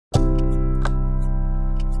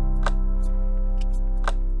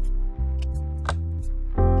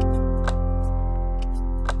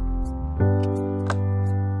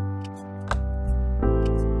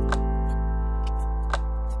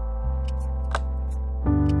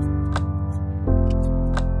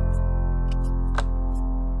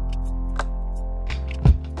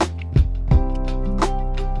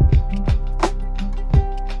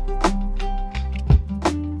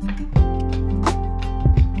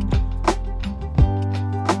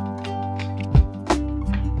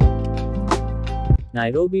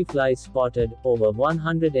Nairobi flies spotted. Over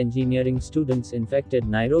 100 engineering students infected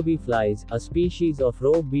Nairobi flies, a species of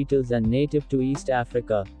rove beetles and native to East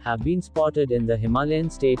Africa, have been spotted in the Himalayan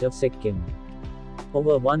state of Sikkim.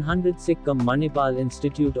 Over 100 Sikkim Manipal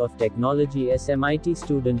Institute of Technology SMIT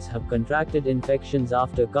students have contracted infections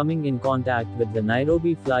after coming in contact with the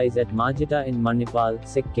Nairobi flies at Majhitar in Manipal,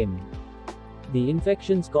 Sikkim. The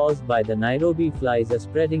infections caused by the Nairobi flies are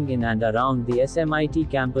spreading in and around the SMIT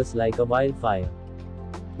campus like a wildfire.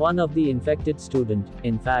 One of the infected student,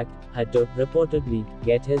 in fact, had to, reportedly,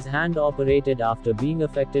 get his hand operated after being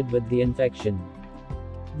affected with the infection.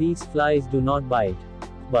 These flies do not bite.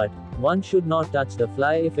 But one should not touch the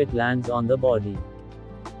fly if it lands on the body.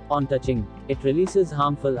 On touching, it releases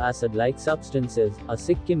harmful acid-like substances, a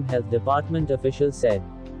Sikkim Health Department official said.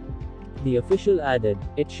 The official added,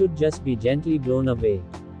 it should just be gently blown away.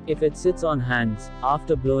 If it sits on hands,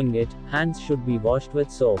 after blowing it, hands should be washed with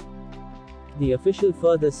soap. The official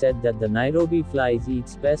further said that the Nairobi flies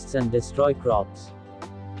eat pests and destroy crops.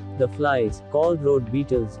 The flies, called road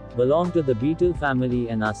beetles, belong to the beetle family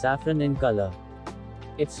and are saffron in color.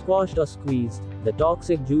 If squashed or squeezed, the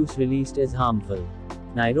toxic juice released is harmful.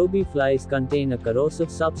 Nairobi flies contain a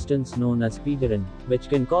corrosive substance known as pederin, which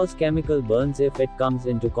can cause chemical burns if it comes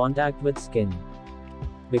into contact with skin.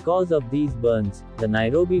 Because of these burns, the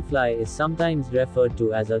Nairobi fly is sometimes referred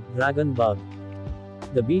to as a dragon bug.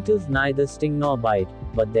 The beetles neither sting nor bite,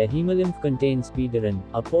 but their hemolymph contains pederin,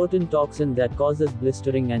 a potent toxin that causes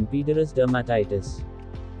blistering and Paederus dermatitis.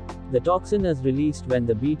 The toxin is released when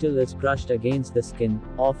the beetle is crushed against the skin,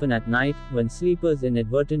 often at night, when sleepers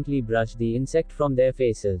inadvertently brush the insect from their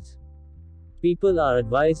faces. People are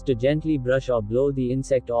advised to gently brush or blow the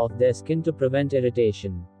insect off their skin to prevent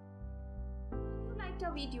irritation. If you liked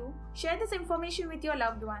our video, share this information with your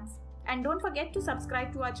loved ones, and don't forget to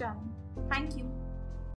subscribe to our channel. Thank you.